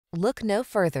Look no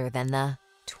further than the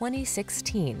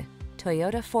 2016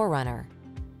 Toyota 4Runner.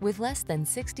 With less than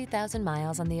 60,000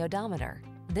 miles on the odometer,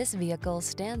 this vehicle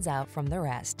stands out from the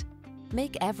rest.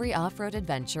 Make every off-road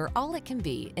adventure all it can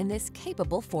be in this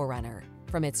capable 4Runner.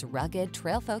 From its rugged,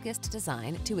 trail-focused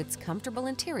design to its comfortable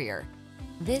interior,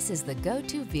 this is the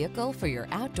go-to vehicle for your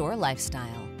outdoor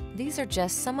lifestyle. These are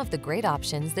just some of the great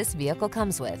options this vehicle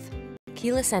comes with: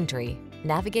 keyless entry,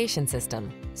 navigation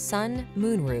system, sun,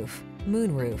 moonroof,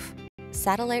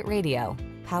 satellite radio,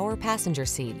 power passenger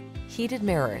seat, heated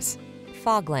mirrors,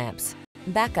 fog lamps,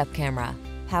 backup camera,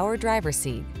 power driver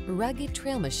seat. Rugged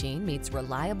trail machine meets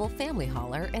reliable family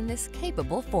hauler in this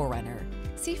capable 4Runner.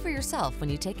 See for yourself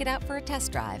when you take it out for a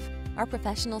test drive. Our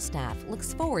professional staff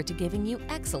looks forward to giving you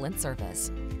excellent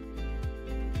service.